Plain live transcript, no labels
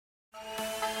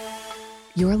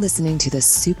You're listening to the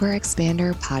Super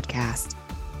Expander podcast.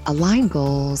 Aligned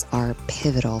goals are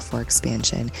pivotal for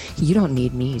expansion. You don't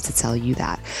need me to tell you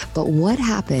that. But what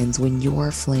happens when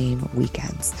your flame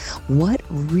weakens? What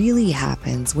really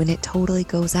happens when it totally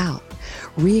goes out?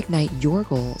 Reignite your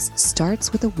goals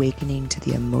starts with awakening to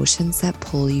the emotions that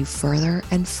pull you further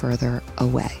and further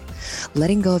away.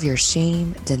 Letting go of your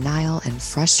shame, denial, and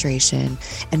frustration,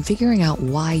 and figuring out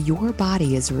why your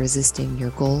body is resisting your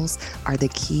goals are the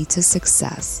key to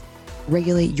success.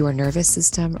 Regulate your nervous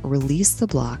system, release the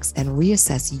blocks, and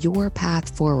reassess your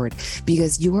path forward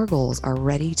because your goals are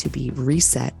ready to be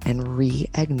reset and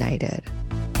reignited.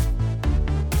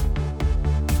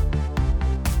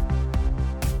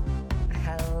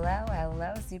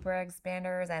 Hello, Super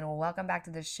Expanders, and welcome back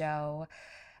to the show.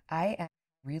 I am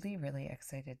really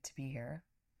excited to be here,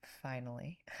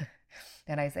 finally.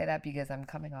 And I say that because I'm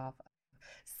coming off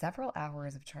several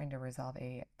hours of trying to resolve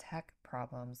a tech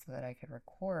problem so that I could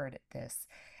record this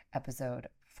episode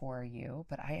for you.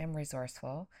 But I am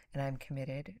resourceful and I'm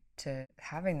committed to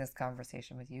having this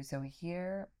conversation with you. So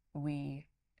here we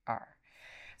are.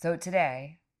 So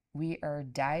today we are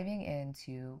diving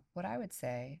into what I would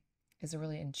say is a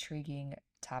really intriguing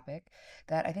topic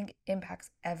that I think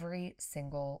impacts every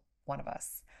single one of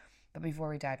us. But before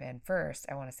we dive in, first,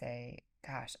 I want to say,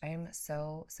 gosh, I am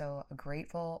so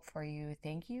grateful for you.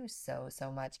 Thank you so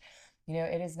much. You know,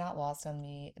 it is not lost on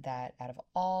me that out of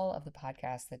all of the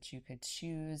podcasts that you could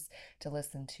choose to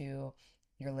listen to,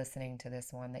 you're listening to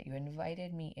this one, that you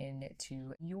invited me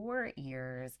into your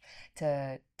ears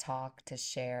to talk, to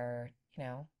share,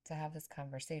 to have this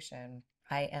conversation.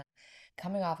 I am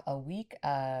coming off a week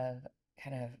of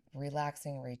kind of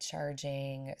relaxing,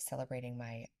 recharging, celebrating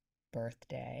my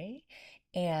birthday,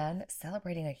 and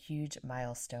celebrating a huge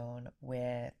milestone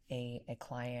with a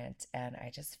client. And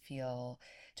I just feel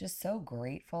just so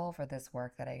grateful for this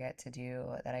work that I get to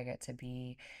do, that I get to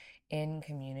be in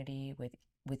community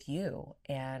with you.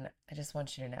 And I just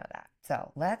want you to know that.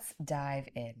 So let's dive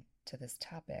in to this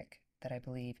topic that I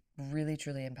believe really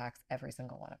truly impacts every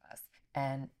single one of us.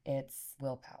 And it's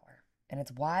willpower. And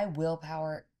it's why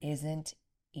willpower isn't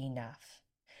enough.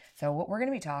 So what we're going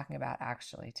to be talking about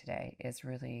actually today is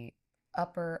really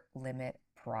upper limit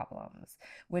problems,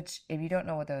 which if you don't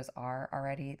know what those are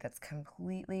already, that's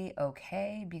completely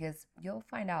okay because you'll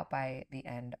find out by the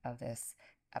end of this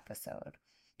episode.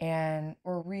 And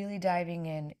we're really diving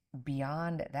in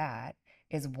beyond that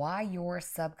is why your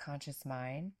subconscious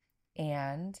mind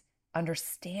and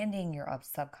understanding your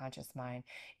subconscious mind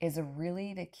is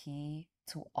really the key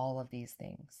to all of these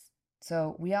things.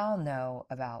 So we all know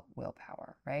about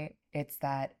willpower, right? It's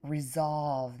that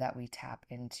resolve that we tap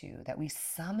into, that we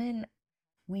summon,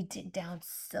 we dig down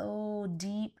so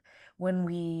deep when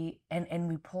and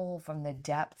we pull from the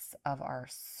depths of our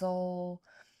soul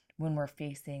when we're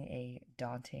facing a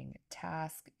daunting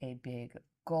task, a big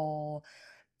goal.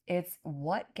 It's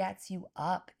what gets you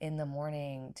up in the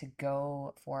morning to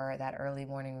go for that early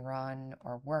morning run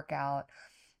or workout.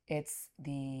 It's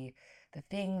the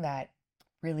thing that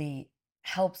really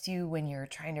helps you when you're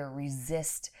trying to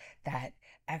resist that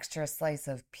extra slice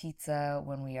of pizza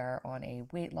when we are on a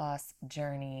weight loss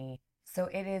journey. So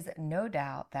it is no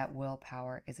doubt that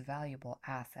willpower is a valuable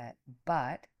asset,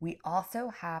 but we also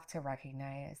have to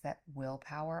recognize that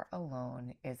willpower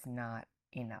alone is not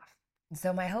enough.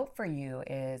 So my hope for you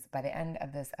is by the end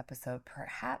of this episode,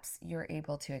 perhaps you're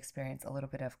able to experience a little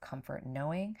bit of comfort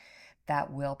knowing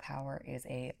that willpower is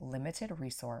a limited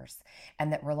resource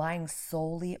and that relying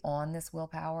solely on this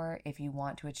willpower if you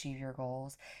want to achieve your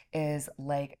goals is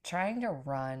like trying to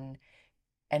run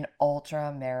an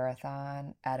ultra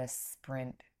marathon at a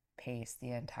sprint pace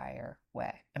the entire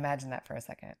way. Imagine that for a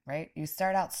second, right? You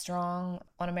start out strong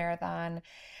on a marathon,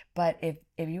 but if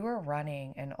you were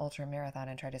running an ultra marathon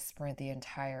and tried to sprint the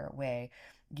entire way,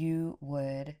 you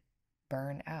would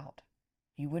burn out.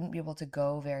 You wouldn't be able to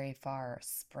go very far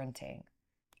sprinting.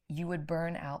 You would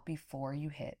burn out before you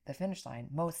hit the finish line,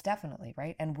 most definitely,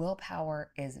 right? And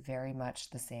willpower is very much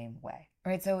the same way.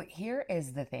 All right, so here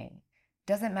is the thing.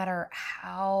 Doesn't matter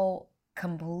how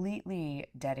completely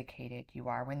dedicated you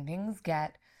are, when things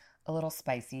get a little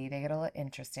spicy, they get a little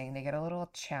interesting, they get a little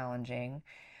challenging,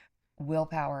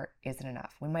 willpower isn't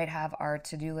enough. We might have our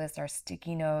to-do list, our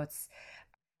sticky notes,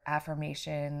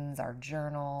 affirmations, our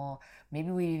journal.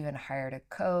 Maybe we even hired a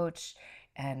coach.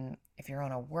 And if you're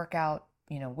on a workout,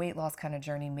 weight loss kind of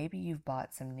journey, maybe you've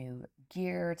bought some new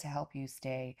gear to help you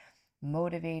stay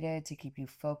motivated, to keep you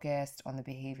focused on the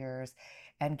behaviors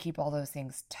and keep all those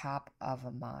things top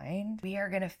of mind. We are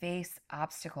going to face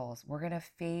obstacles. We're going to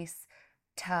face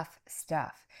tough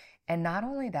stuff. And not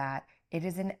only that, it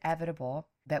is inevitable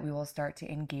that we will start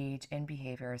to engage in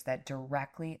behaviors that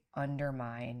directly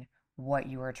undermine what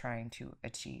you are trying to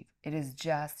achieve. It is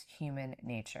just human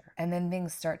nature. And then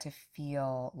things start to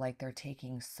feel like they're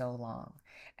taking so long.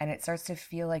 And it starts to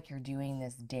feel like you're doing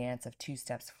this dance of 2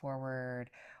 steps forward,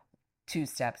 2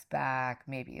 steps back,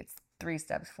 maybe it's 3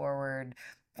 steps forward,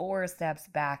 4 steps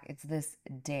back. It's this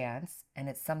dance, and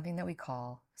it's something that we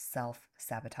call self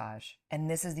sabotage. And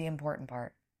this is the important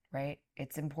part, right?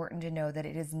 It's important to know that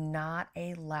it is not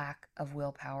a lack of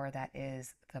willpower that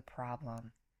is the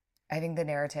problem. I think the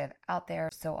narrative out there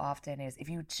so often is if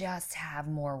you just have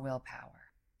more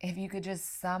willpower, if you could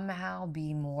just somehow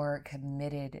be more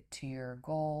committed to your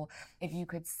goal, if you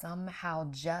could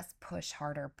somehow just push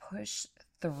harder, push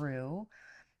through,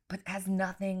 but it has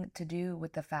nothing to do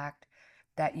with the fact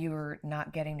that you're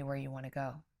not getting to where you want to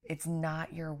go. It's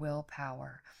not your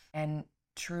willpower. And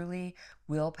truly,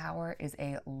 willpower is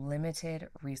a limited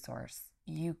resource.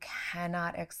 You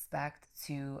cannot expect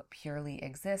to purely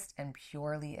exist and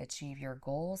purely achieve your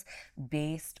goals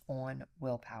based on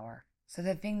willpower. So,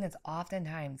 the thing that's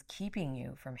oftentimes keeping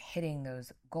you from hitting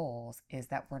those goals is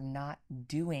that we're not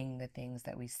doing the things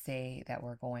that we say that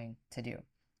we're going to do,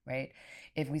 right?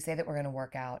 If we say that we're going to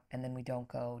work out and then we don't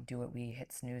go do it, we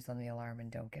hit snooze on the alarm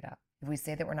and don't get up. If we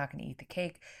say that we're not going to eat the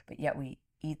cake, but yet we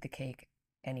eat the cake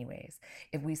anyways.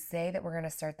 If we say that we're going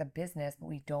to start the business, but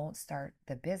we don't start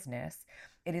the business,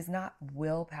 it is not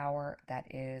willpower that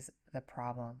is the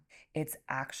problem. It's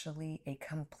actually a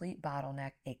complete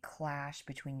bottleneck, a clash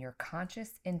between your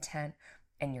conscious intent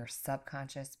and your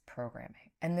subconscious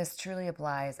programming. And this truly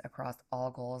applies across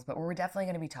all goals, but we're definitely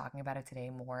going to be talking about it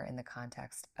today more in the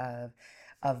context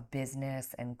of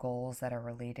business and goals that are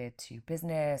related to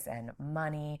business and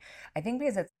money. I think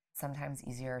because it's sometimes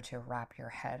easier to wrap your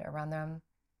head around them.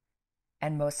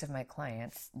 And most of my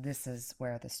clients, this is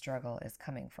where the struggle is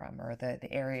coming from, or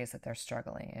the areas that they're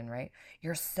struggling in, right?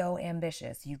 You're so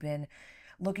ambitious. You've been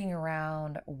looking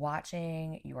around,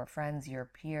 watching your friends, your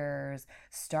peers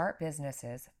start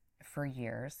businesses for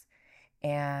years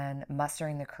and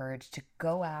mustering the courage to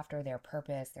go after their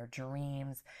purpose, their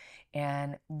dreams.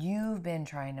 And you've been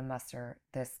trying to muster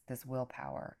this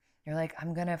willpower. You're like,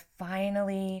 I'm going to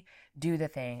finally do the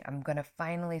thing. I'm going to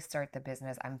finally start the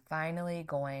business. I'm finally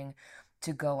going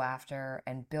to go after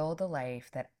and build the life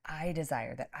that I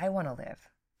desire, that I want to live.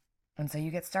 And so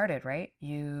you get started, right?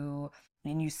 You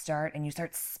start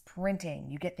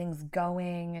sprinting. You get things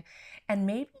going, and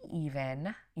maybe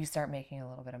even you start making a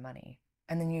little bit of money.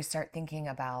 And then you start thinking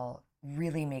about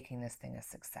really making this thing a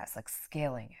success, like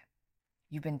scaling it.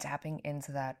 You've been tapping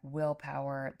into that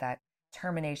willpower, that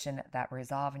determination, that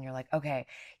resolve, and you're like, okay,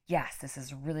 yes, this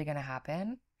is really going to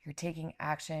happen. You're taking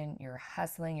action, you're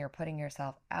hustling, you're putting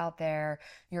yourself out there,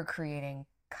 you're creating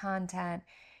content,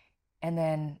 and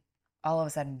then all of a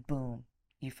sudden, boom,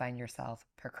 you find yourself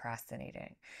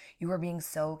procrastinating. You are being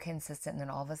so consistent, and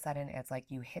then all of a sudden, it's like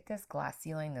you hit this glass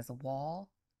ceiling, this wall.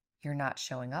 You're not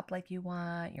showing up like you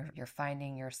want. You're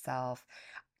finding yourself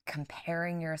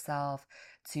comparing yourself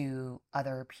to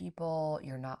other people,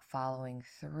 you're not following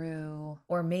through,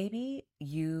 or maybe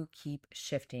you keep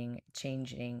shifting,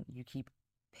 changing, you keep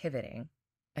pivoting.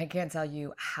 I can't tell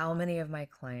you how many of my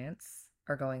clients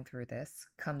are going through this,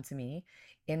 come to me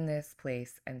in this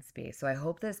place and space. So I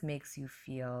hope this makes you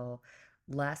feel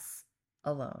less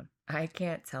alone. I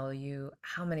can't tell you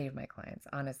how many of my clients,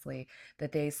 honestly,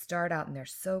 that they start out and they're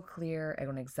so clear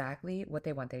on exactly what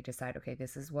they want. They decide, okay,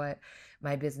 this is what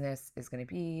my business is going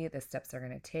to be, the steps they're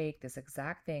going to take, this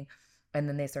exact thing. And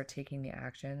then they start taking the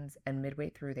actions, and midway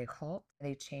through, they halt,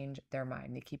 they change their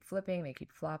mind. They keep flipping, they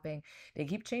keep flopping, they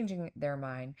keep changing their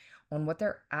mind on what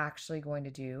they're actually going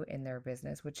to do in their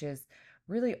business, which is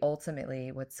really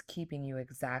ultimately what's keeping you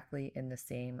exactly in the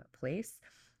same place.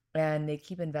 And they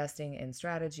keep investing in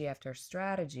strategy after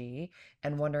strategy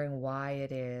and wondering why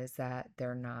it is that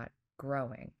they're not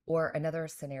growing. Or another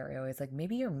scenario is like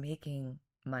maybe you're making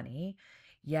money,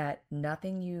 yet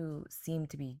nothing you seem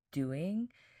to be doing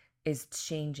is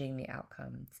changing the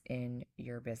outcomes in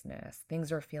your business.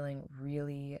 Things are feeling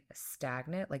really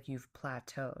stagnant, like you've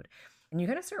plateaued. And you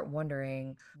kind of start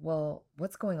wondering, well,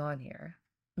 what's going on here?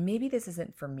 Maybe this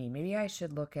isn't for me. Maybe I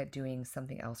should look at doing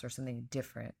something else or something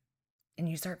different. And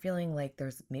you start feeling like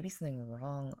there's maybe something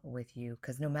wrong with you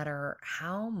because no matter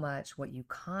how much what you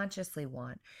consciously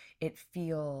want, it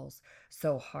feels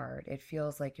so hard. It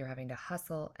feels like you're having to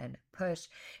hustle and push,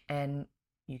 and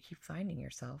you keep finding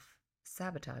yourself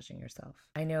sabotaging yourself.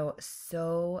 I know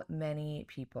so many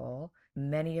people,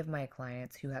 many of my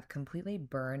clients who have completely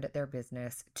burned their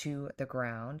business to the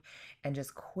ground and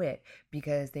just quit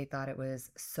because they thought it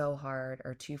was so hard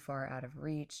or too far out of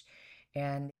reach.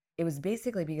 And It was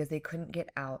basically because they couldn't get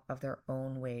out of their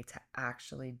own way to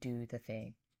actually do the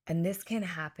thing. And this can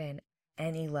happen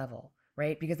any level,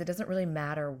 right? Because it doesn't really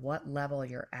matter what level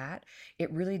you're at.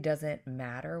 It really doesn't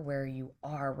matter where you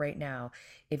are right now.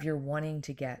 If you're wanting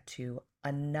to get to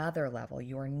another level,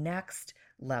 your next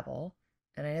level,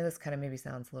 and I know this kind of maybe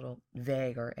sounds a little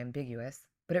vague or ambiguous,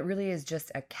 but it really is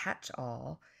just a catch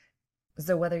all.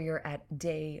 So, whether you're at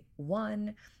day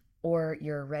one or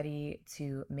you're ready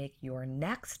to make your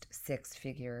next six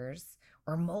figures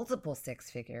or multiple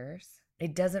six figures,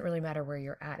 it doesn't really matter where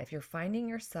you're at. If you're finding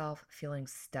yourself feeling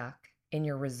stuck in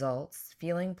your results,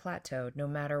 feeling plateaued, no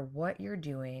matter what you're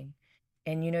doing,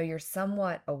 and you're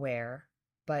somewhat aware,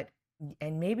 but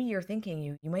and maybe you're thinking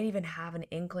you might even have an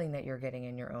inkling that you're getting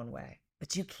in your own way,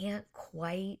 but you can't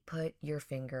quite put your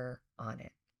finger on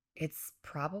it. It's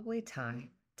probably time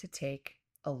to take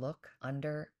a look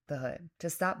under the hood,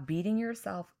 to stop beating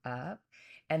yourself up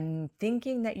and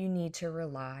thinking that you need to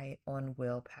rely on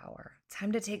willpower.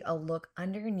 Time to take a look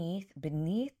beneath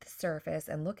the surface,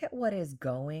 and look at what is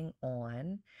going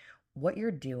on, what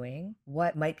you're doing,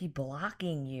 what might be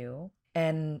blocking you.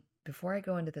 And before I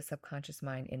go into the subconscious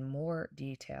mind in more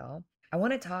detail, I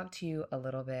want to talk to you a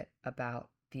little bit about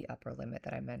the upper limit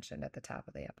that I mentioned at the top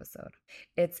of the episode.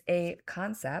 It's a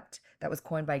concept that was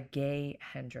coined by Gay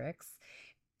Hendricks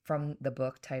from the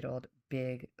book titled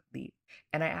Big Leap.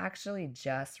 And I actually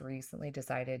just recently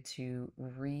decided to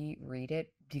reread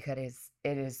it because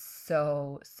it is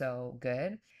so, so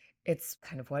good. It's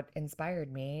kind of what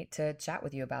inspired me to chat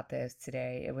with you about this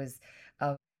today. It was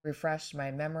refreshed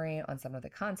my memory on some of the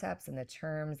concepts and the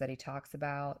terms that he talks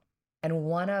about. And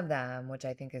one of them, which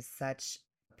I think is such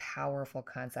a powerful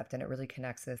concept, and it really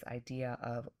connects to this idea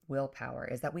of willpower,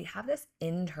 is that we have this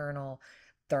internal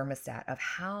thermostat of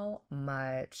how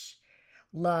much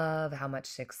love, how much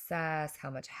success, how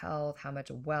much health, how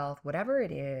much wealth, whatever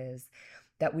it is,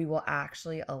 that we will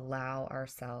actually allow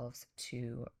ourselves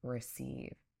to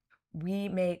receive. We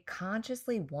may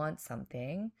consciously want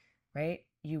something, right?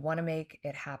 You want to make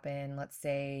it happen.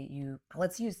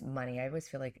 Let's use money. I always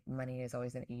feel like money is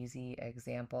always an easy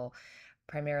example,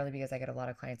 primarily because I get a lot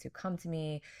of clients who come to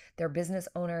me. They're business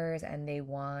owners and they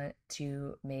want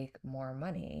to make more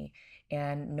money.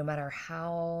 And no matter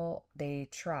how they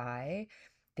try,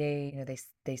 they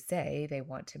say they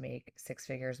want to make six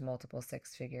figures, multiple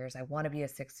six figures. I want to be a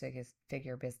six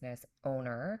figure business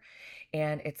owner.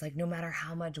 And it's like no matter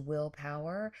how much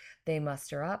willpower they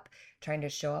muster up, trying to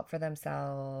show up for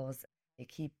themselves, they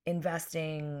keep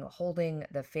investing, holding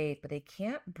the faith, but they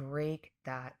can't break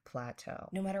that plateau.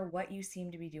 No matter what you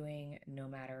seem to be doing, no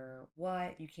matter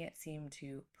what, you can't seem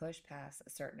to push past a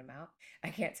certain amount. I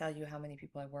can't tell you how many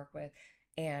people I work with,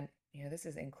 and this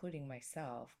is including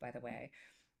myself, by the way,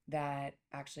 that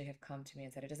actually have come to me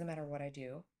and said, it doesn't matter what I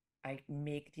do, I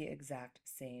make the exact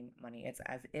same money. It's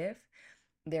as if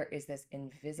there is this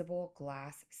invisible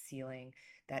glass ceiling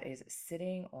that is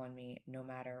sitting on me no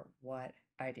matter what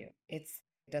I do. It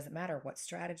doesn't matter what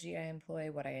strategy I employ,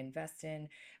 what I invest in.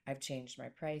 I've changed my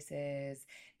prices,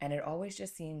 and it always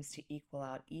just seems to equal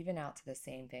out, even out to the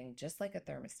same thing, just like a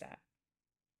thermostat.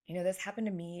 This happened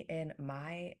to me in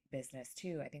my business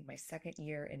too. I think my second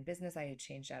year in business, I had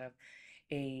changed out of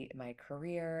a my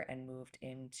career and moved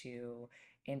into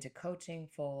coaching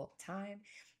full time.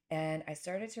 And I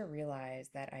started to realize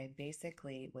that I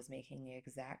basically was making the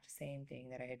exact same thing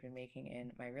that I had been making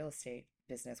in my real estate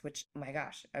business, which, my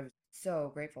gosh, I was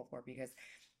so grateful for because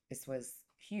this was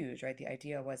huge, right? The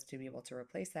idea was to be able to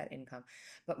replace that income.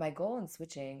 But my goal in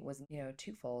switching was,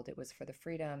 twofold. It was for the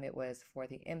freedom, it was for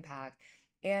the impact,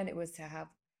 and it was to have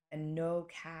a no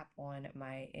cap on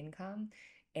my income.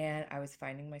 And I was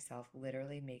finding myself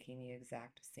literally making the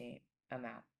exact same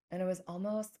amount. And it was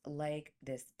almost like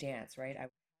this dance, right? I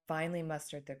finally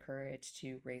mustered the courage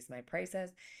to raise my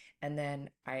prices, and then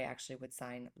I actually would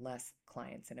sign less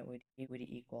clients and it would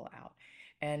equal out.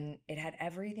 And it had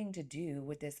everything to do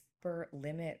with this upper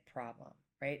limit problem,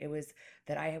 right? It was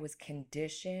that I was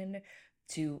conditioned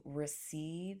to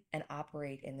receive and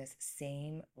operate in this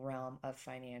same realm of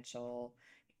financial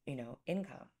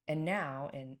income. And now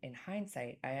in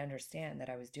hindsight, I understand that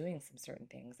I was doing some certain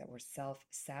things that were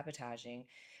self-sabotaging.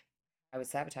 I was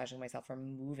sabotaging myself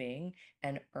from moving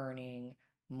and earning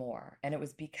more. And it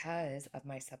was because of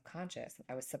my subconscious.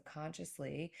 I was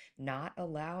subconsciously not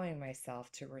allowing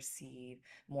myself to receive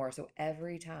more. So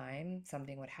every time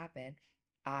something would happen,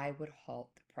 I would halt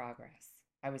the progress.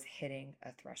 I was hitting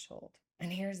a threshold.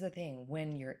 And here's the thing,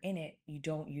 when you're in it, you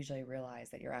don't usually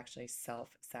realize that you're actually self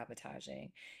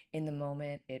sabotaging. In the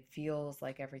moment, it feels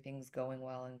like everything's going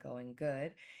well and going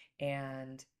good.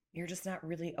 And you're just not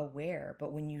really aware.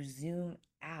 But when you zoom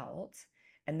out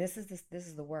And this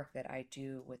is the work that I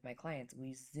do with my clients.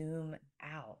 We zoom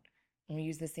out. And we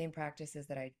use the same practices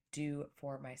that I do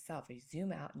for myself. You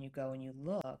zoom out and you go and you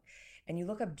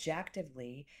look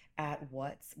objectively at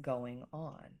what's going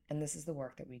on. And this is the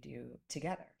work that we do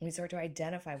together. We start to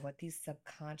identify what these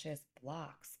subconscious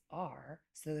blocks are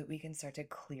so that we can start to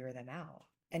clear them out.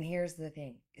 And here's the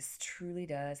thing, this truly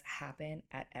does happen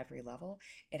at every level.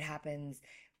 It happens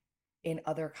in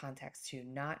other contexts too,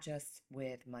 not just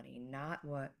with money, not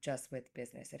what just with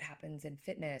business. It happens in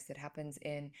fitness, it happens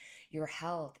in your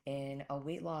health, in a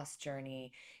weight loss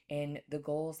journey, in the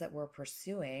goals that we're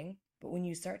pursuing. But when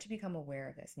you start to become aware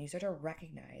of this and you start to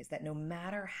recognize that no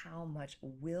matter how much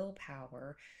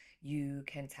willpower you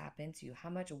can tap into, how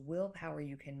much willpower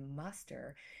you can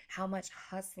muster, how much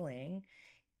hustling,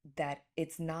 that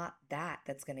it's not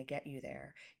that's going to get you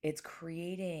there. It's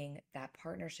creating that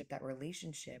partnership, that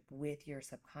relationship with your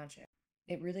subconscious.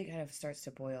 It really kind of starts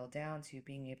to boil down to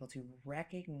being able to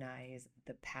recognize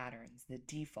the patterns, the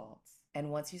defaults. And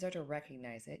once you start to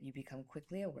recognize it, you become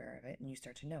quickly aware of it and you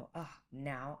start to know, oh,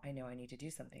 now I know I need to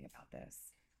do something about this.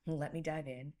 Let me dive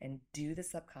in and do the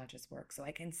subconscious work so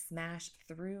I can smash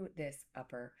through this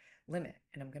upper limit.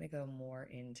 And I'm going to go more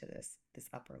into this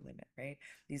upper limit, right?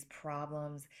 These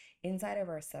problems inside of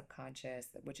our subconscious,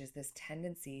 which is this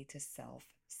tendency to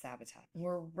self-sabotage.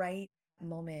 We're right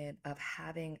moment of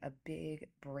having a big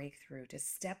breakthrough, to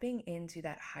stepping into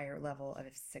that higher level of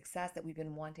success that we've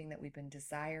been wanting, that we've been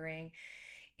desiring,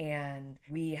 and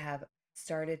we have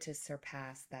started to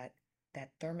surpass that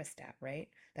thermostat, right?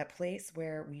 That place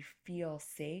where we feel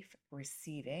safe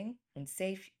receiving. And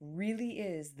safe really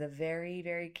is the very,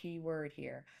 very key word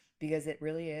here, because it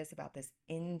really is about this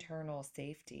internal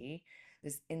safety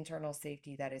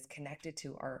that is connected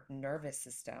to our nervous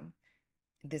system,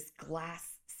 this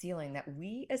glass ceiling that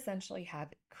we essentially have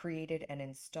created and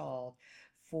installed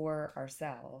for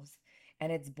ourselves.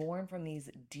 And it's born from these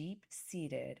deep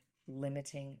seated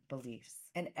limiting beliefs.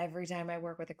 And every time I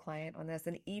work with a client on this,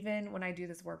 and even when I do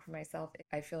this work for myself,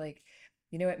 I feel like,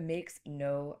 it makes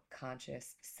no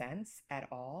conscious sense at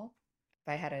all.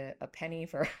 If I had a penny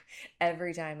for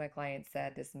every time a client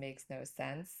said this makes no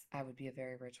sense, I would be a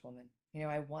very rich woman.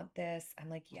 I want this. I'm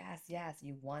like, yes, yes,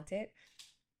 you want it.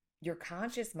 Your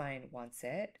conscious mind wants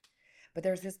it, but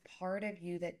there's this part of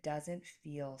you that doesn't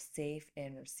feel safe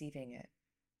in receiving it.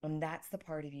 And that's the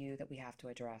part of you that we have to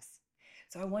address.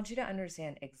 So I want you to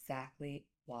understand exactly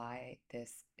why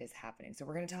this is happening. So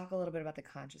we're going to talk a little bit about the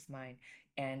conscious mind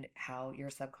and how your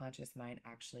subconscious mind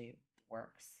actually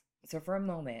works. So for a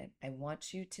moment, I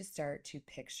want you to start to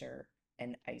picture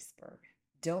an iceberg.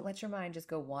 Don't let your mind just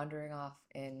go wandering off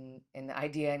in the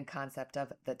idea and concept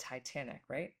of the Titanic,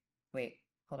 right? Wait,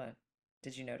 hold on.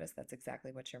 Did you notice that's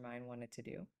exactly what your mind wanted to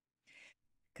do?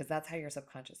 Because that's how your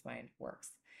subconscious mind works.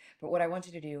 But what I want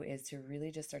you to do is to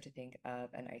really just start to think of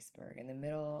an iceberg in the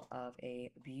middle of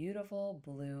a beautiful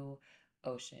blue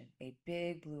ocean, a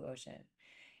big blue ocean.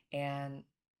 And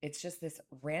it's just this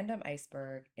random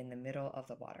iceberg in the middle of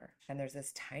the water. And there's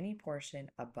this tiny portion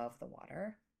above the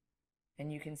water.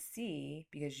 And you can see,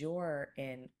 because you're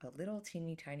in a little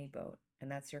teeny tiny boat, and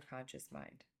that's your conscious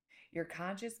mind. Your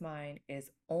conscious mind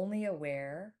is only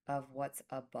aware of what's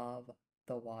above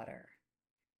the water.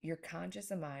 Your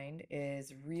conscious mind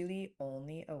is really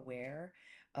only aware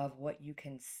of what you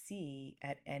can see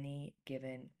at any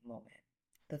given moment.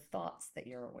 The thoughts that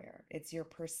you're aware of, it's your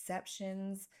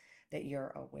perceptions that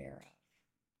you're aware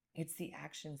of, it's the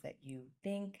actions that you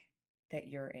think that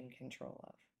you're in control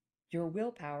of. Your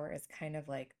willpower is kind of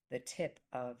like the tip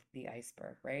of the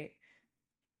iceberg, right?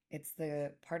 It's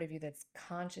the part of you that's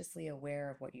consciously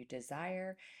aware of what you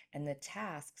desire and the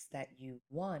tasks that you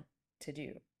want to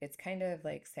do. It's kind of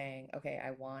like saying, okay,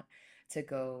 I want to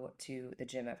go to the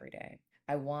gym every day.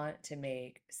 I want to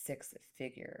make six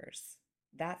figures.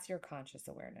 That's your conscious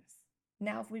awareness.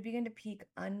 Now, if we begin to peek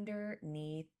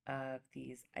underneath of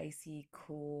these icy,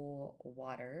 cool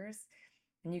waters,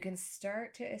 and you can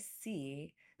start to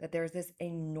see that there's this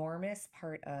enormous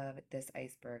part of this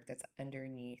iceberg that's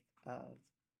underneath of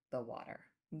the water.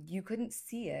 You couldn't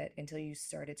see it until you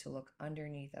started to look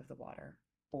underneath of the water,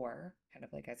 or kind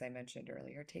of like as I mentioned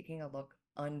earlier, taking a look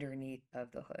underneath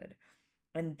of the hood.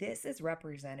 And this is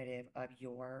representative of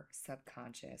your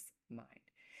subconscious mind.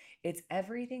 It's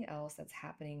everything else that's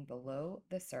happening below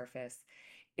the surface.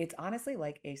 It's honestly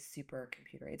like a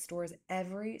supercomputer. It stores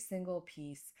every single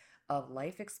piece of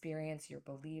life experience, your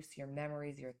beliefs, your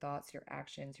memories, your thoughts, your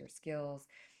actions, your skills,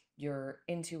 your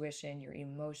intuition, your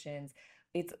emotions.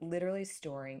 It's literally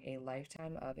storing a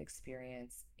lifetime of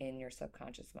experience in your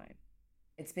subconscious mind.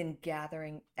 It's been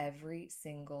gathering every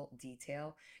single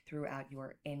detail throughout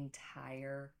your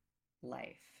entire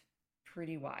life.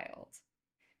 Pretty wild.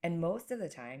 And most of the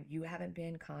time, you haven't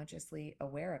been consciously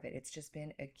aware of it. It's just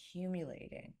been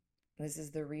accumulating. This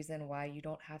is the reason why you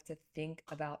don't have to think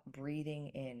about breathing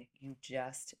in. You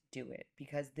just do it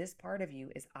because this part of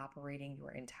you is operating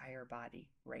your entire body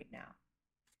right now.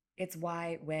 It's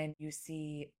why when you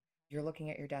see you're looking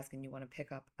at your desk and you want to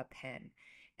pick up a pen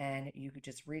and you could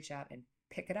just reach out and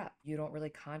pick it up. You don't really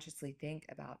consciously think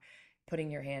about putting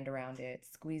your hand around it,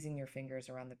 squeezing your fingers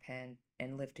around the pen,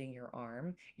 and lifting your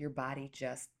arm. Your body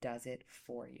just does it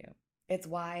for you. It's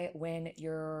why when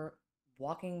you're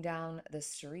walking down the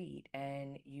street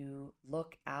and you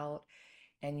look out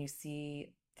and you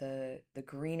see the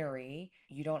greenery,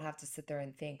 you don't have to sit there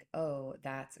and think, "Oh,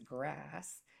 that's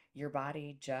grass." Your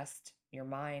body just, your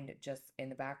mind just in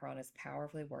the background is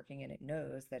powerfully working and it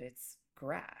knows that it's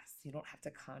grass. You don't have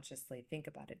to consciously think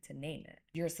about it to name it.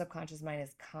 Your subconscious mind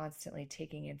is constantly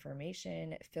taking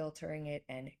information, filtering it,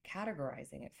 and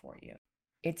categorizing it for you.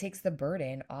 It takes the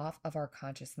burden off of our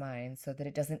conscious mind so that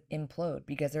it doesn't implode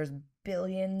because there's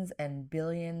billions and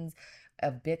billions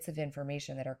of bits of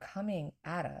information that are coming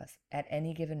at us at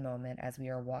any given moment as we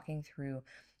are walking through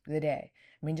the day.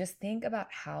 I mean, just think about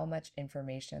how much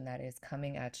information that is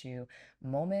coming at you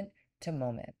moment to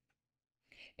moment.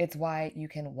 It's why you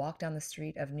can walk down the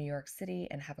street of New York City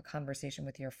and have a conversation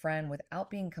with your friend without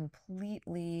being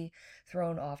completely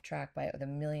thrown off track by the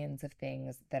millions of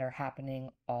things that are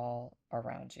happening all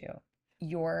around you.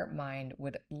 Your mind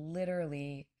would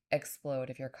literally explode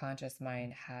if your conscious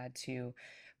mind had to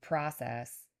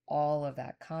process all of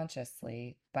that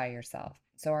consciously by yourself.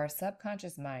 So, our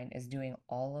subconscious mind is doing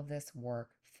all of this work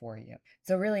for you.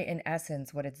 So, really, in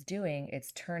essence, what it's doing,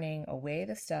 it's turning away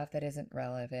the stuff that isn't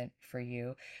relevant for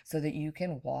you so that you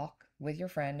can walk with your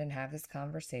friend and have this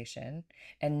conversation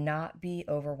and not be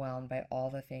overwhelmed by all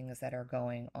the things that are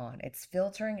going on. It's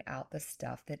filtering out the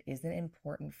stuff that isn't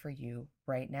important for you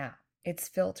right now. It's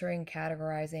filtering,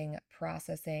 categorizing,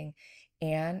 processing,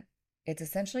 and it's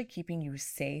essentially keeping you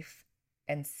safe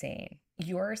and sane.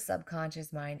 Your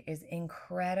subconscious mind is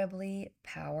incredibly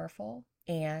powerful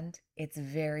and it's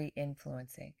very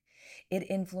influencing. It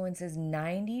influences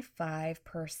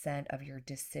 95% of your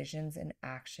decisions and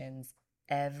actions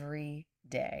every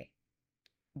day.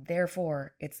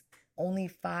 Therefore, it's only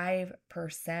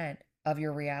 5% of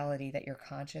your reality that your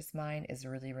conscious mind is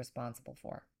really responsible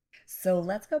for. So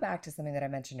let's go back to something that I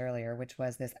mentioned earlier, which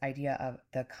was this idea of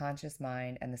the conscious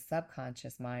mind and the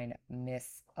subconscious mind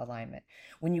misalignment.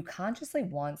 When you consciously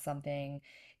want something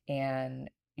and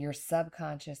your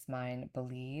subconscious mind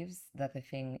believes that the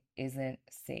thing isn't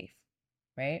safe,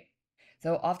 right?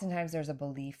 So oftentimes there's a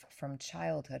belief from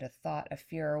childhood, a thought, a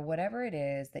fear, or whatever it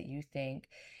is that you think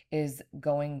is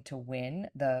going to win.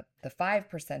 The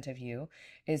 5% of you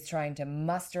is trying to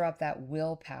muster up that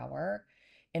willpower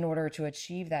in order to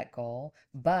achieve that goal.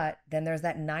 But then there's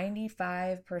that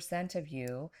 95% of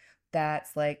you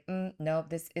that's like, no,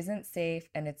 this isn't safe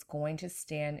and it's going to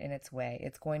stand in its way.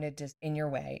 It's going to just in your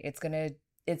way. It's going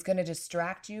to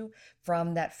distract you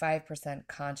from that 5%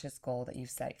 conscious goal that you've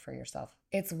set for yourself.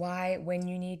 It's why when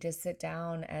you need to sit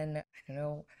down and, I don't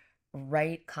know,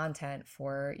 write content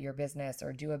for your business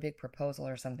or do a big proposal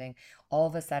or something, all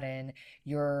of a sudden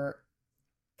you're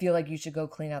feel like you should go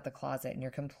clean out the closet and you're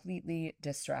completely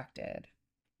distracted.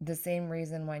 The same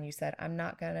reason when you said, I'm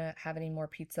not going to have any more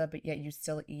pizza, but yet you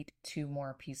still eat two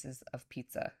more pieces of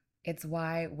pizza. It's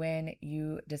why when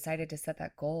you decided to set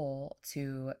that goal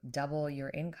to double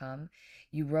your income,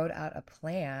 you wrote out a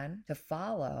plan to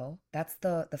follow. That's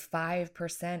the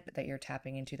 5% that you're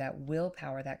tapping into, that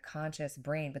willpower, that conscious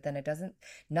brain. But then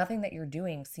nothing that you're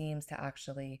doing seems to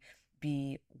actually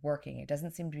be working. It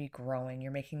doesn't seem to be growing.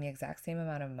 You're making the exact same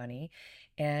amount of money.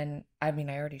 And I mean,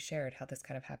 I already shared how this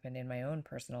kind of happened in my own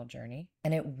personal journey.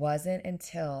 And it wasn't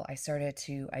until I started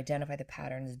to identify the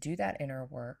patterns, do that inner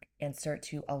work, and start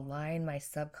to align my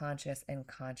subconscious and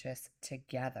conscious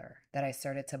together that I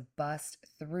started to bust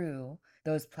through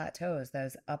those plateaus,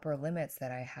 those upper limits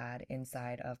that I had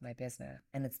inside of my business.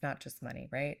 And it's not just money,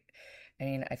 right? I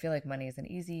mean, I feel like money is an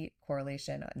easy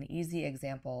correlation, an easy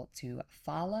example to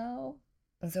follow.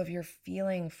 And so if you're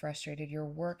feeling frustrated, you're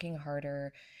working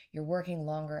harder, you're working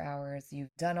longer hours,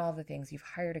 you've done all the things, you've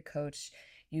hired a coach,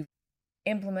 you've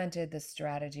implemented the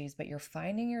strategies, but you're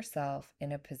finding yourself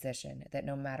in a position that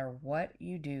no matter what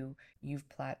you do, you've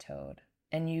plateaued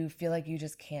and you feel like you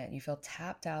just can't. You feel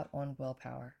tapped out on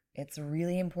willpower. It's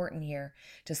really important here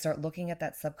to start looking at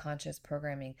that subconscious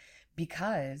programming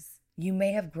because you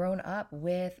may have grown up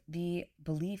with the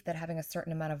belief that having a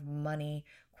certain amount of money,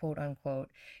 quote unquote,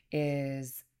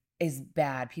 is is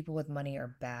bad. People with money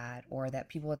are bad, or that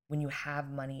when you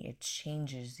have money, it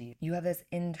changes you. You have this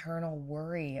internal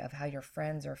worry of how your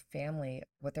friends or family,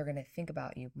 what they're going to think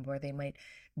about you, where they might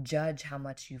judge how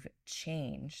much you've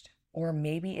changed. Or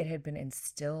maybe it had been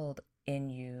instilled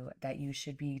in you that you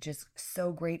should be just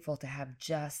so grateful to have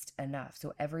just enough.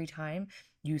 So every time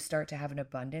you start to have an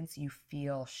abundance, you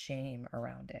feel shame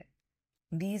around it.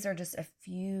 These are just a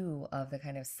few of the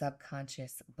kind of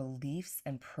subconscious beliefs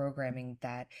and programming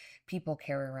that people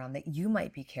carry around that you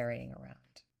might be carrying around.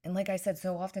 And like I said,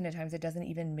 so often at times it doesn't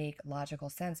even make logical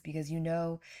sense because you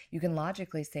can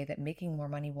logically say that making more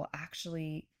money will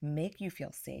actually make you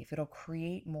feel safe. It'll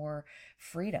create more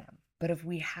freedom. But if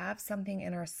we have something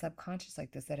in our subconscious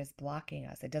like this that is blocking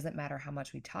us, it doesn't matter how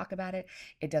much we talk about it.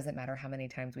 It doesn't matter how many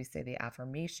times we say the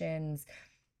affirmations,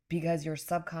 because your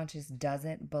subconscious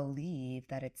doesn't believe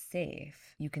that it's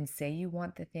safe. You can say you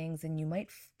want the things and you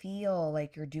might feel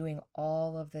like you're doing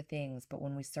all of the things, but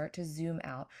when we start to zoom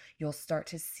out, you'll start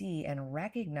to see and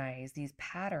recognize these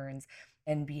patterns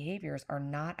and behaviors are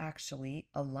not actually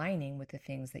aligning with the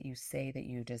things that you say that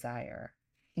you desire.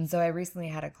 And so I recently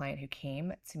had a client who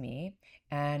came to me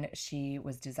and she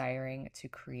was desiring to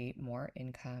create more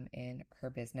income in her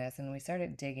business. And we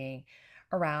started digging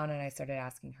around and I started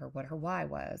asking her what her why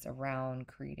was around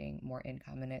creating more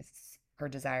income. And her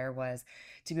desire was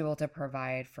to be able to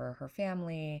provide for her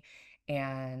family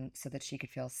and so that she could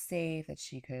feel safe, that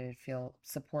she could feel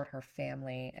support her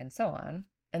family and so on.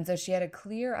 And so she had a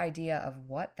clear idea of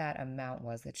what that amount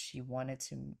was that she wanted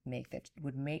to make that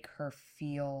would make her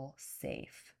feel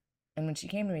safe. And when she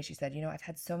came to me, she said, I've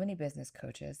had so many business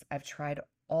coaches. I've tried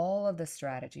all of the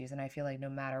strategies, and I feel like no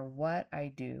matter what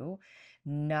I do,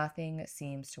 nothing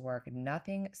seems to work.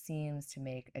 Nothing seems to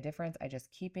make a difference. I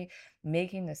just keep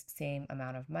making the same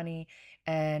amount of money,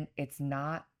 and it's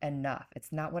not enough.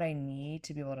 It's not what I need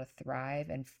to be able to thrive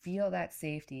and feel that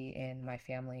safety in my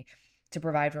family, to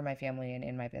provide for my family and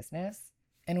in my business.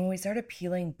 And when we started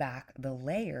peeling back the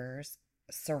layers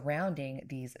surrounding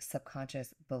these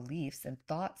subconscious beliefs and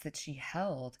thoughts that she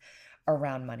held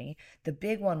around money, the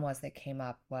big one was that came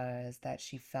up was that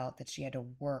she felt that she had to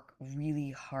work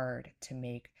really hard to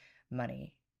make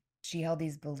money. She held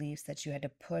these beliefs that you had to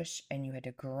push and you had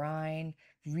to grind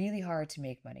really hard to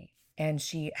make money. And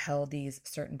she held these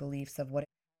certain beliefs of what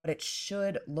it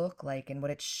should look like and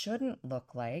what it shouldn't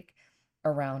look like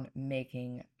around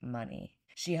making money.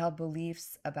 She held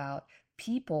beliefs about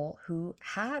people who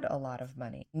had a lot of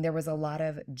money. And there was a lot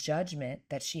of judgment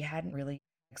that she hadn't really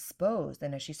exposed.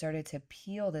 And as she started to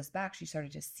peel this back, she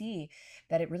started to see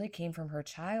that it really came from her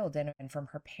child and from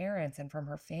her parents and from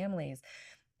her families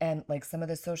and like some of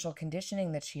the social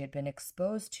conditioning that she had been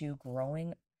exposed to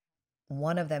growing.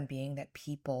 One of them being that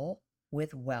people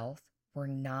with wealth were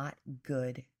not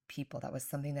good people. That was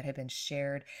something that had been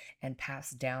shared and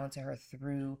passed down to her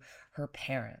through her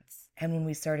parents. And when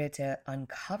we started to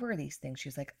uncover these things, she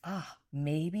was like,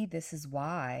 maybe this is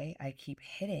why I keep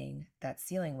hitting that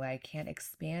ceiling, why I can't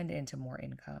expand into more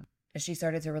income. And she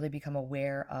started to really become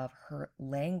aware of her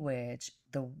language,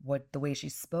 the way she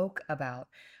spoke about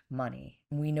money.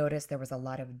 We noticed there was a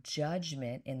lot of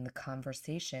judgment in the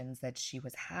conversations that she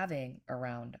was having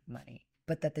around money,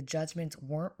 but that the judgments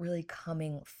weren't really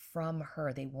coming from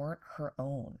her. They weren't her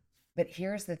own. But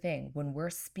here's the thing, when we're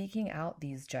speaking out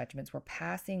these judgments, we're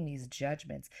passing these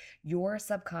judgments, your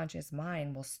subconscious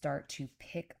mind will start to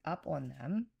pick up on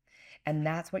them. And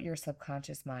that's what your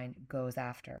subconscious mind goes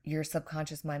after. Your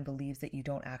subconscious mind believes that you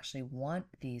don't actually want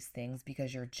these things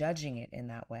because you're judging it in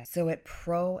that way. So it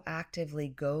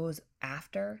proactively goes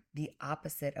after the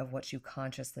opposite of what you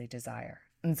consciously desire.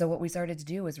 And so what we started to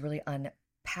do was really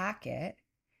unpack it,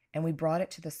 and we brought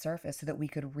it to the surface so that we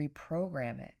could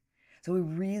reprogram it. So we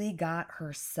really got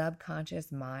her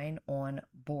subconscious mind on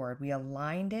board. We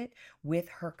aligned it with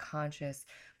her conscious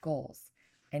goals.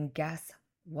 And guess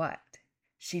what?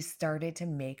 She started to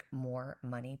make more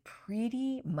money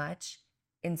pretty much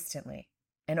instantly.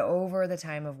 And over the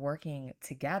time of working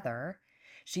together,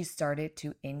 she started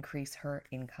to increase her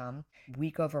income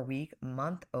week over week,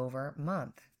 month over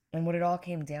month. And what it all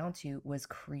came down to was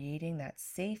creating that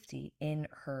safety in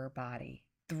her body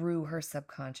through her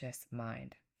subconscious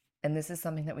mind. And this is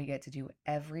something that we get to do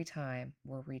every time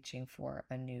we're reaching for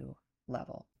a new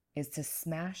level, is to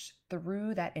smash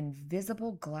through that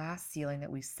invisible glass ceiling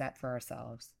that we set for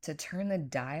ourselves, to turn the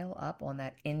dial up on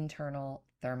that internal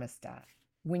thermostat.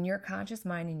 When your conscious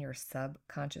mind and your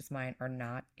subconscious mind are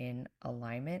not in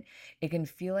alignment, it can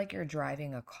feel like you're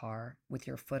driving a car with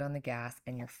your foot on the gas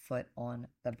and your foot on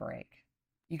the brake.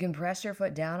 You can press your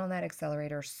foot down on that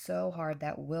accelerator so hard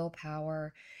that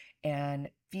willpower and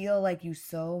feel like you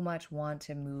so much want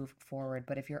to move forward.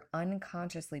 But if you're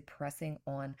unconsciously pressing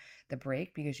on the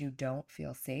brake because you don't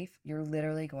feel safe, you're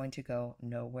literally going to go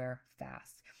nowhere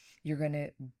fast. You're going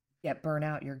to get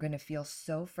burnout. You're going to feel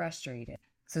so frustrated.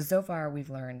 So far, we've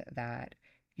learned that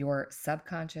your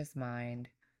subconscious mind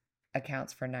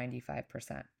accounts for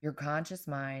 95%. Your conscious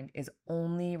mind is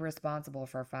only responsible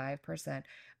for 5%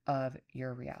 of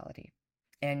your reality.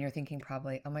 And you're thinking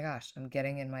probably, oh my gosh, I'm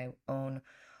getting in my own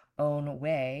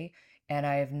way, and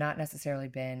I have not necessarily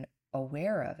been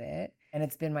aware of it, and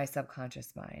it's been my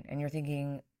subconscious mind. And you're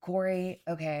thinking, Corey,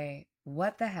 okay,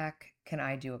 what the heck can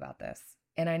I do about this?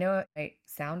 And I know it might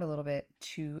sound a little bit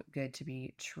too good to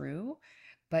be true,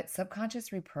 but subconscious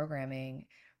reprogramming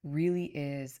really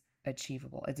is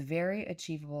achievable. It's very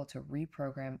achievable to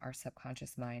reprogram our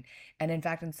subconscious mind. And in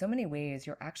fact, in so many ways,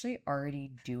 you're actually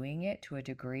already doing it to a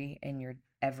degree in your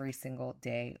every single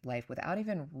day life without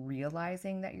even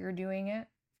realizing that you're doing it.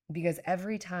 Because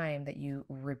every time that you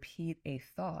repeat a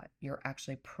thought, you're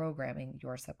actually programming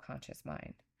your subconscious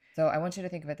mind. So I want you to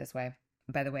think of it this way.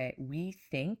 By the way, we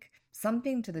think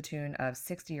something to the tune of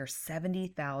 60 or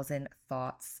 70,000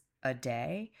 thoughts a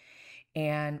day.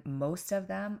 And most of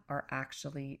them are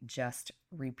actually just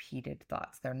repeated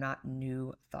thoughts. They're not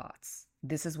new thoughts.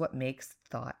 This is what makes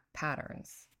thought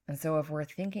patterns. And so if we're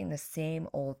thinking the same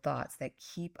old thoughts that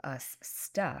keep us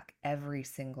stuck every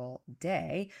single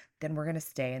day, then we're going to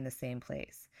stay in the same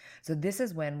place. So this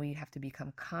is when we have to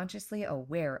become consciously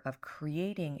aware of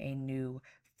creating a new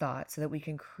thought so that we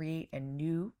can create a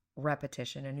new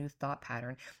repetition, a new thought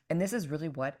pattern. And this is really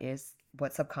what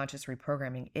subconscious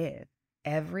reprogramming is.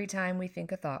 Every time we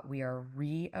think a thought, we are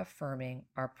reaffirming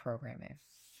our programming.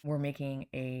 We're making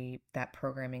that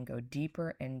programming go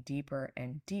deeper and deeper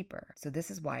and deeper. So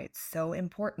this is why it's so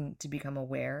important to become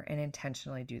aware and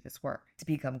intentionally do this work, to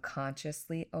become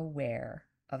consciously aware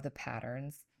of the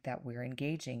patterns that we're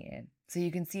engaging in. So you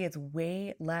can see it's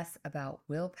way less about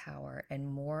willpower and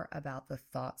more about the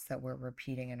thoughts that we're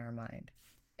repeating in our mind.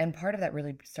 And part of that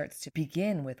really starts to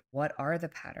begin with, what are the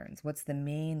patterns? What's the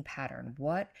main pattern?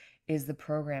 What is the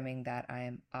programming that I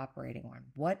am operating on?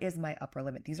 What is my upper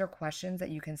limit? These are questions that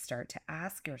you can start to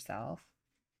ask yourself.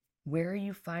 Where are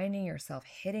you finding yourself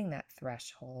hitting that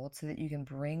threshold so that you can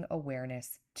bring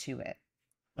awareness to it?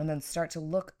 And then start to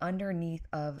look underneath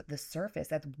of the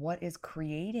surface at what is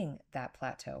creating that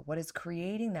plateau, what is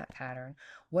creating that pattern,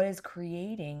 what is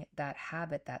creating that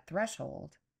habit, that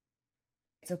threshold.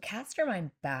 So cast your mind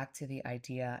back to the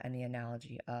idea and the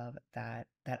analogy of that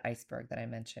iceberg that I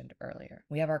mentioned earlier.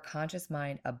 We have our conscious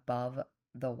mind above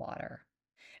the water,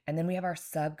 and then we have our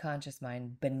subconscious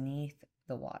mind beneath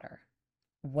the water.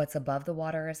 What's above the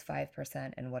water is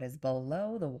 5%, and what is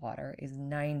below the water is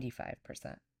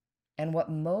 95%. And what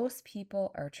most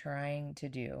people are trying to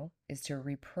do is to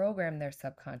reprogram their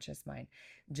subconscious mind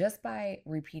just by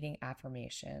repeating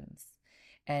affirmations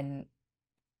and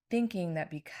thinking that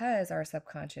because our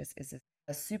subconscious is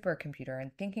a supercomputer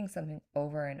and thinking something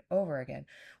over and over again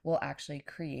will actually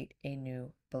create a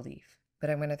new belief. But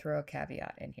I'm going to throw a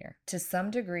caveat in here. To some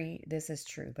degree, this is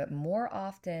true, but more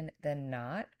often than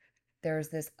not, there's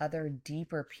this other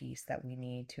deeper piece that we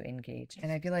need to engage.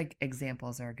 And I feel like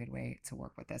examples are a good way to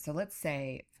work with this. So let's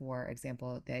say, for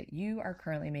example, that you are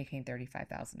currently making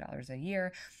 $35,000 a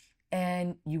year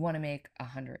and you want to make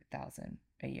 $100,000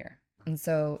 a year. And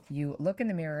so you look in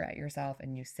the mirror at yourself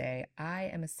and you say, I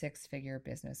am a six-figure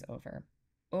business over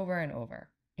and over.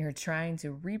 You're trying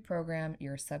to reprogram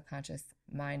your subconscious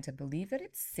mind to believe that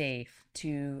it's safe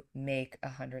to make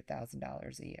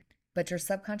 $100,000 a year. But your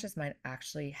subconscious mind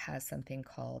actually has something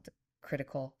called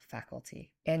critical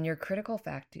faculty. And your critical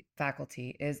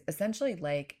faculty is essentially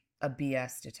like a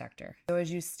BS detector. So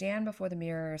as you stand before the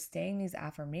mirror saying these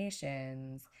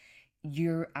affirmations,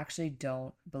 you actually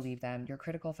don't believe them. Your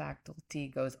critical faculty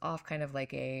goes off kind of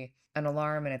like an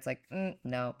alarm, and it's like,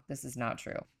 no, this is not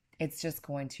true. It's just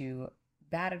going to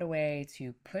bat it away,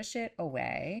 to push it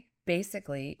away.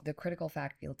 Basically, the critical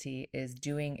faculty is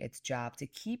doing its job to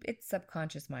keep its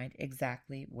subconscious mind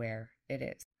exactly where it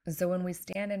is. And so when we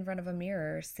stand in front of a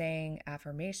mirror saying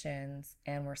affirmations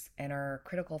and our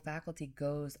critical faculty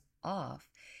goes off,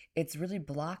 it's really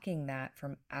blocking that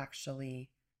from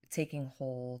actually taking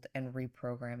hold and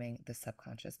reprogramming the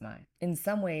subconscious mind. In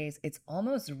some ways, it's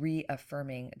almost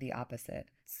reaffirming the opposite.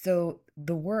 So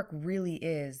the work really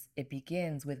it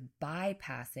begins with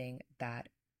bypassing that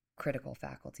critical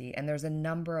faculty. And there's a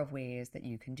number of ways that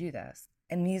you can do this.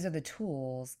 And these are the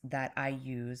tools that I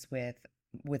use with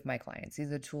with my clients.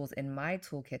 These are tools in my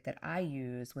toolkit that I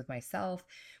use with myself,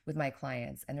 with my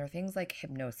clients. And they're things like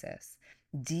hypnosis,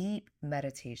 deep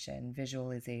meditation,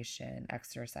 visualization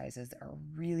exercises are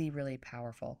really, really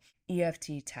powerful.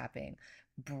 EFT tapping,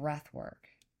 breath work.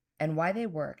 And why they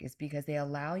work is because they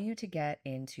allow you to get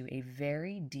into a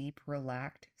very deep,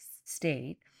 relaxed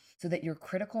state so that your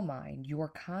critical mind, your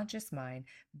conscious mind,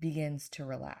 begins to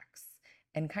relax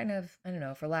and kind of, I don't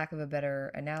know, for lack of a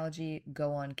better analogy,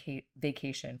 go on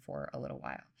vacation for a little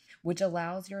while, which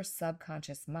allows your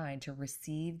subconscious mind to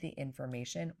receive the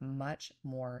information much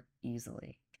more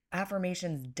easily.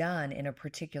 Affirmations done in a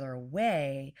particular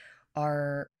way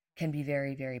are can be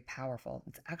very, very powerful.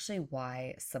 It's actually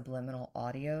why subliminal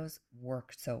audios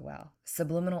work so well.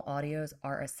 Subliminal audios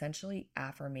are essentially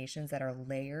affirmations that are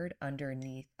layered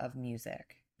underneath of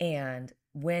music. And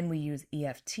when we use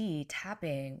EFT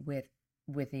tapping with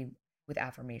a with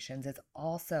affirmations, it's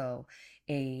also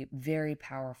a very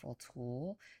powerful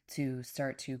tool to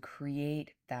start to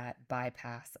create that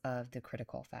bypass of the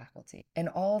critical faculty. And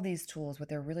all these tools, what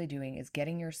they're really doing is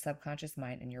getting your subconscious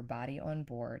mind and your body on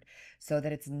board so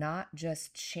that it's not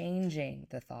just changing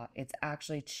the thought, it's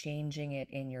actually changing it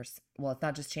in your, well, it's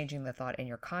not just changing the thought in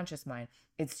your conscious mind,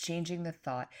 it's changing the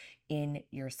thought in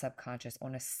your subconscious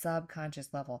on a subconscious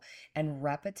level. And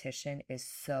repetition is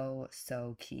so,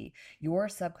 so key. Your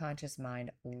subconscious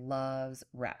mind loves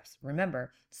reps.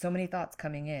 Remember, so many thoughts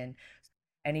coming in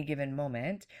any given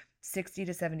moment, 60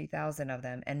 to 70,000 of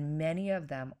them, and many of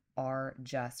them are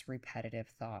just repetitive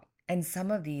thought. And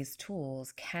some of these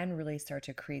tools can really start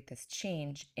to create this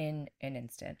change in an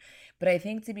instant. But I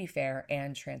think to be fair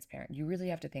and transparent, you really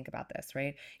have to think about this,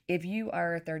 right? If you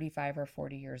are 35 or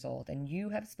 40 years old and you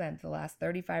have spent the last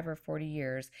 35 or 40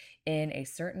 years in a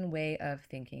certain way of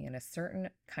thinking, in a certain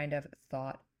kind of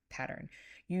thought pattern,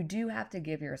 you do have to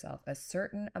give yourself a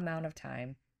certain amount of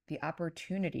time, the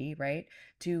opportunity, right,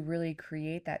 to really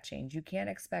create that change. You can't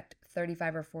expect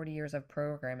 35 or 40 years of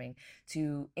programming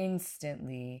to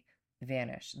instantly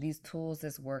vanish. These tools,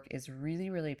 this work is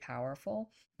really, really powerful,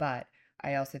 but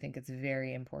I also think it's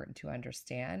very important to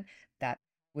understand that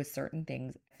with certain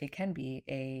things, it can be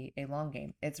a long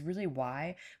game. It's really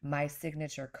why my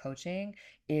signature coaching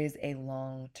is a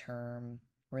long-term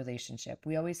relationship.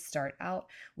 We always start out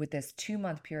with this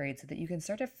 2-month period so that you can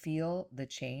start to feel the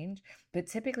change. But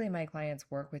typically, my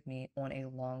clients work with me on a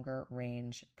longer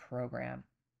range program,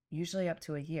 usually up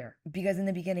to a year. Because in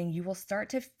the beginning, you will start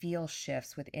to feel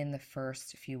shifts within the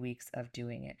first few weeks of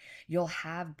doing it. You'll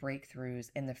have breakthroughs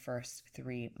in the first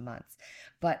 3 months.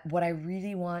 But what I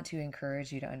really want to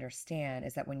encourage you to understand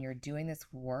is that when you're doing this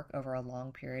work over a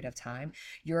long period of time,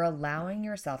 you're allowing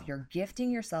yourself, you're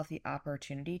gifting yourself the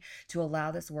opportunity to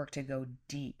allow this work to go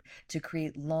deep, to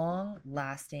create long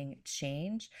lasting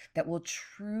change that will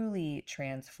truly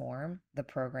transform the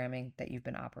programming that you've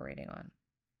been operating on.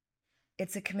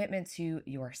 It's a commitment to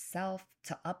yourself,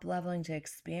 to up-leveling, to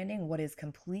expanding what is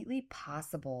completely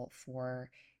possible for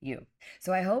you.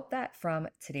 So I hope that from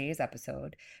today's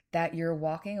episode that you're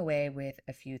walking away with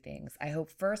a few things. I hope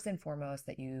first and foremost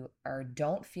that you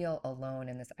don't feel alone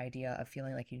in this idea of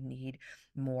feeling like you need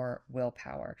more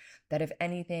willpower. That if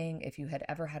anything, if you had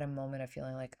ever had a moment of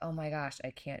feeling like, "Oh my gosh, I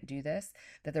can't do this,"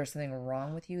 that there's something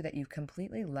wrong with you, that you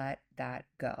completely let that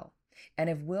go. And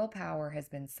if willpower has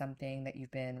been something that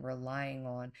you've been relying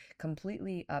on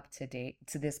completely up to date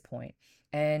to this point,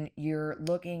 and you're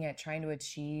looking at trying to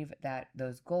achieve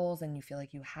those goals and you feel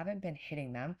like you haven't been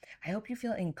hitting them, I hope you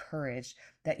feel encouraged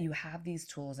that you have these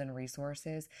tools and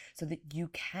resources so that you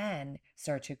can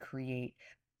start to create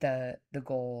the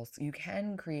goals, you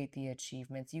can create the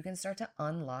achievements, you can start to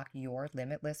unlock your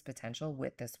limitless potential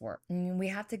with this work. We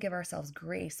have to give ourselves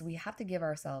grace, we have to give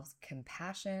ourselves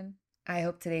compassion. I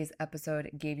hope today's episode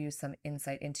gave you some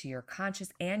insight into your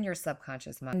conscious and your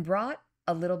subconscious mind and brought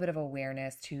a little bit of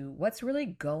awareness to what's really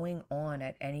going on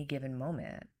at any given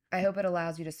moment. I hope it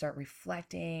allows you to start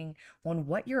reflecting on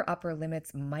what your upper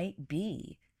limits might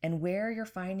be and where you're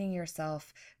finding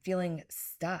yourself feeling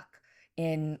stuck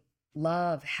in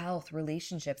love, health,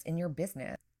 relationships, in your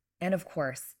business. And of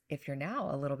course, if you're now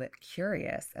a little bit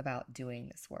curious about doing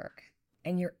this work,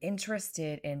 and you're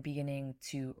interested in beginning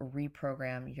to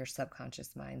reprogram your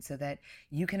subconscious mind so that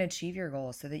you can achieve your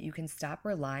goals, so that you can stop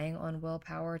relying on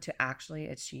willpower to actually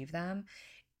achieve them,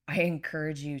 I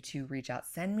encourage you to reach out.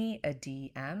 Send me a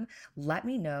DM. Let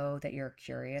me know that you're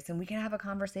curious and we can have a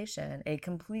conversation, a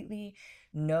completely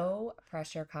no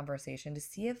pressure conversation to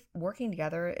see if working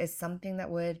together is something that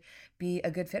would be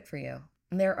a good fit for you.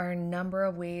 There are a number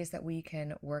of ways that we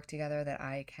can work together that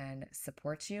I can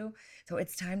support you. So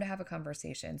it's time to have a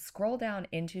conversation. Scroll down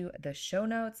into the show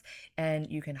notes and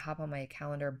you can hop on my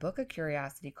calendar, book a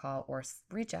curiosity call, or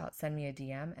reach out, send me a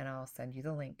DM, and I'll send you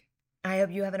the link. I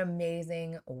hope you have an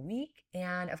amazing week.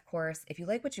 And of course, if you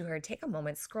like what you heard, take a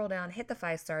moment, scroll down, hit the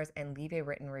 5 stars, and leave a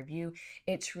written review.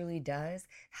 It truly does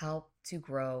help to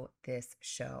grow this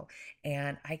show.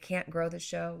 And I can't grow the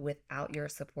show without your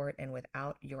support and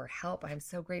without your help. I'm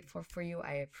so grateful for you.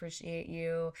 I appreciate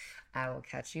you. I will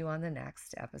catch you on the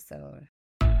next episode.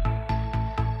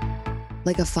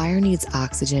 Like a fire needs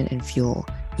oxygen and fuel,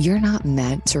 you're not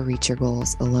meant to reach your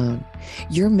goals alone.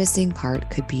 Your missing part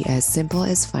could be as simple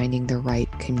as finding the right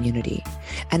community.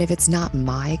 And if it's not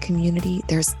my community,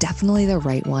 there's definitely the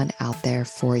right one out there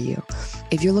for you.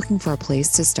 If you're looking for a place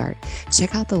to start,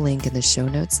 check out the link in the show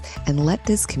notes and let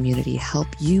this community help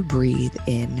you breathe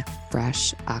in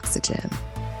fresh oxygen.